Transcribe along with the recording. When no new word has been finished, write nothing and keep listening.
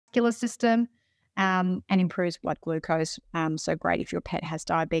cardiovascular system, and improves blood glucose. So great if your pet has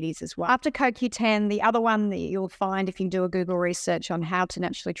diabetes as well. After CoQ10, the other one that you'll find if you do a Google research on how to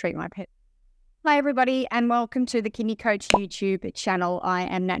naturally treat my pet. Hi, everybody, and welcome to the Kidney Coach YouTube channel. I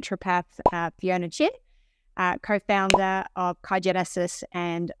am naturopath Fiona, co-founder of Kygenesis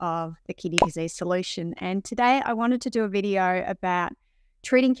and of the Kidney Disease Solution. And today I wanted to do a video about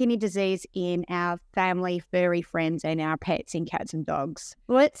treating kidney disease in our family, furry friends, and our pets in cats and dogs.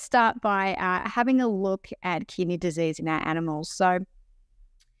 Let's start by having a look at kidney disease in our animals. So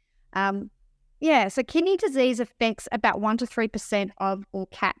kidney disease affects about 1 to 3% of all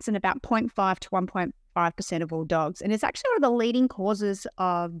cats and about 0.5 to 1.5% of all dogs. And it's actually one of the leading causes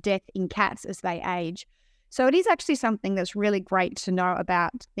of death in cats as they age. So it is actually something that's really great to know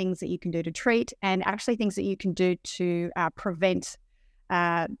about, things that you can do to treat and actually things that you can do to prevent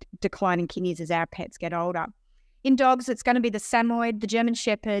declining kidneys as our pets get older. In dogs, it's going to be the Samoyed, the German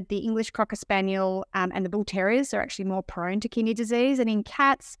Shepherd, the English Cocker Spaniel, and the Bull Terriers are actually more prone to kidney disease. And in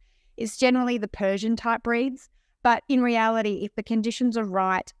cats, it's generally the Persian type breeds. But in reality, if the conditions are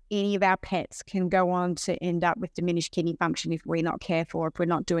right, any of our pets can go on to end up with diminished kidney function if we're not careful or if we're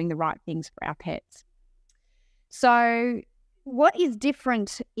not doing the right things for our pets. So what is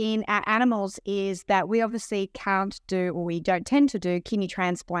different in our animals is that we obviously can't do, or we don't tend to do, kidney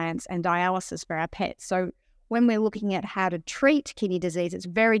transplants and dialysis for our pets. So when we're looking at how to treat kidney disease, it's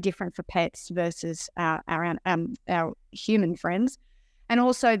very different for pets versus our human friends. And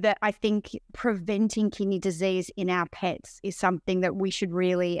also that I think preventing kidney disease in our pets is something that we should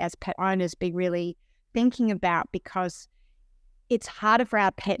really, as pet owners, be really thinking about, because it's harder for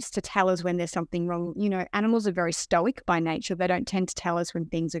our pets to tell us when there's something wrong. You know, animals are very stoic by nature. They don't tend to tell us when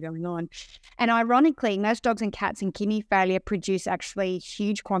things are going on. And ironically, most dogs and cats in kidney failure produce actually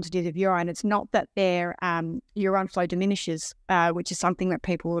huge quantities of urine. It's not that their urine flow diminishes, which is something that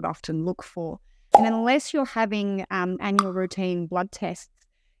people would often look for. And unless you're having annual routine blood tests,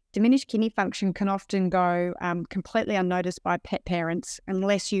 diminished kidney function can often go completely unnoticed by pet parents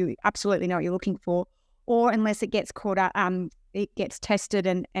unless you absolutely know what you're looking for, or unless it gets caught up, it gets tested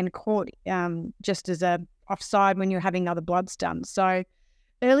and caught just as a offside when you're having other bloods done. So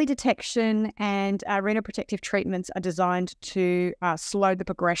early detection and renoprotective treatments are designed to slow the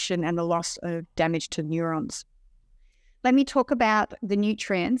progression and the loss of damage to neurons. Let me talk about the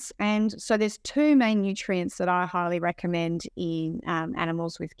nutrients. And so there's two main nutrients that I highly recommend in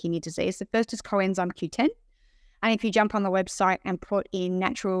animals with kidney disease. The first is coenzyme Q10. And if you jump on the website and put in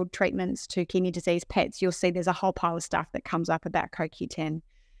natural treatments to kidney disease pets, you'll see there's a whole pile of stuff that comes up about CoQ10.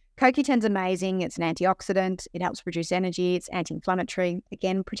 CoQ10 is amazing. It's an antioxidant. It helps produce energy. It's anti-inflammatory.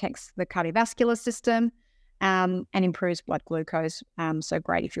 Again, protects the cardiovascular system and improves blood glucose. So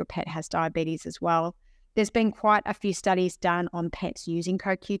great if your pet has diabetes as well. There's been quite a few studies done on pets using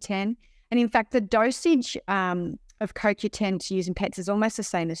CoQ10. And in fact, the dosage of CoQ10 to use in pets is almost the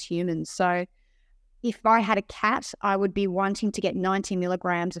same as humans. So if I had a cat, I would be wanting to get 90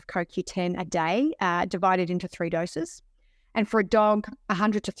 milligrams of CoQ10 a day, divided into 3 doses. And for a dog,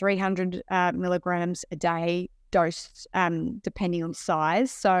 100 to 300 milligrams a day dose, depending on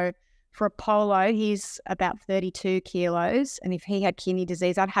size. So for a polo, he's about 32 kilos. And if he had kidney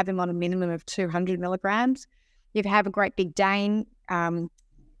disease, I'd have him on a minimum of 200 milligrams. If you have a Great Big Dane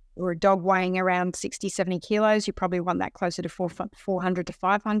or a dog weighing around 60, 70 kilos, you probably want that closer to 400 to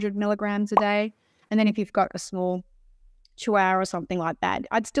 500 milligrams a day. And then if you've got a small Chihuahua or something like that,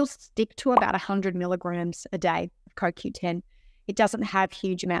 I'd still stick to about 100 milligrams a day of CoQ10. It doesn't have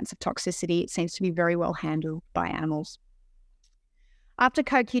huge amounts of toxicity. It seems to be very well handled by animals. After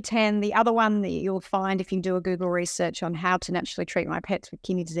CoQ10, the other one that you'll find if you do a Google research on how to naturally treat my pets with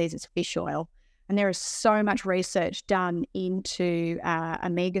kidney disease is fish oil. And there is so much research done into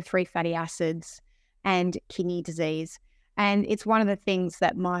omega-3 fatty acids and kidney disease. And it's one of the things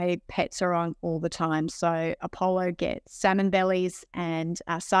that my pets are on all the time. So Apollo gets salmon bellies and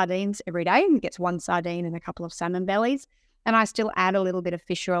sardines every day. He gets 1 sardine and a couple of salmon bellies. And I still add a little bit of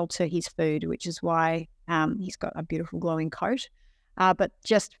fish oil to his food, which is why he's got a beautiful glowing coat. But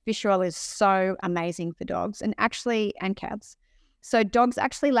just fish oil is so amazing for dogs and cats. So dogs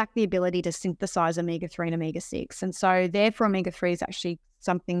actually lack the ability to synthesize omega-3 and omega-6. And so therefore omega-3 is actually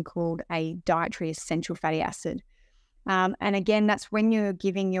something called a dietary essential fatty acid. And again, that's when you're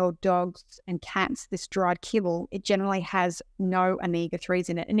giving your dogs and cats this dried kibble, it generally has no omega-3s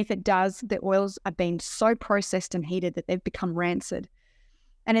in it. And if it does, the oils are being so processed and heated that they've become rancid.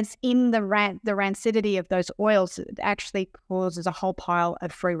 And it's in the rancidity of those oils that actually causes a whole pile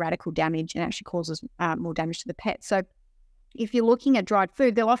of free radical damage and actually causes more damage to the pet. So if you're looking at dried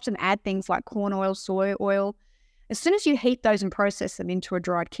food, they'll often add things like corn oil, soy oil. As soon as you heat those and process them into a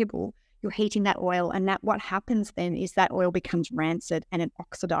dried kibble, you're heating that oil, and that what happens then is that oil becomes rancid and it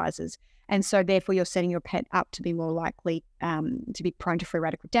oxidizes. And so therefore you're setting your pet up to be more likely to be prone to free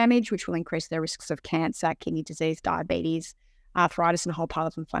radical damage, which will increase their risks of cancer, kidney disease, diabetes, arthritis, and a whole pile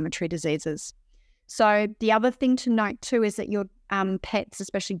of inflammatory diseases. So the other thing to note too is that your pets,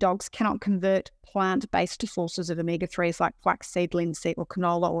 especially dogs, cannot convert plant-based sources of omega-3s like flaxseed, linseed, or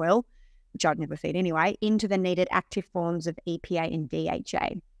canola oil, which I'd never feed anyway, into the needed active forms of EPA and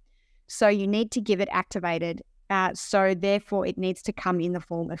DHA. So you need to give it activated. So therefore it needs to come in the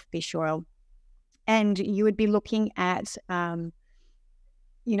form of fish oil. And you would be looking at, a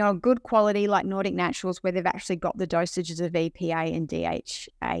good quality like Nordic Naturals where they've actually got the dosages of EPA and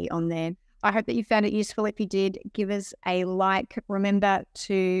DHA on there. I hope that you found it useful. If you did, give us a like. Remember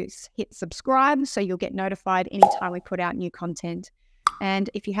to hit subscribe so you'll get notified anytime we put out new content. And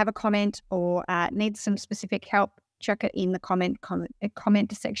if you have a comment or need some specific help, chuck it in the comment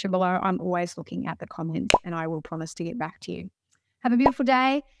section below. I'm always looking at the comments and I will promise to get back to you. Have a beautiful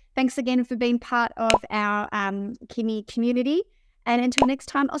day. Thanks again for being part of our kidney community. And until next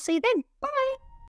time, I'll see you then. Bye.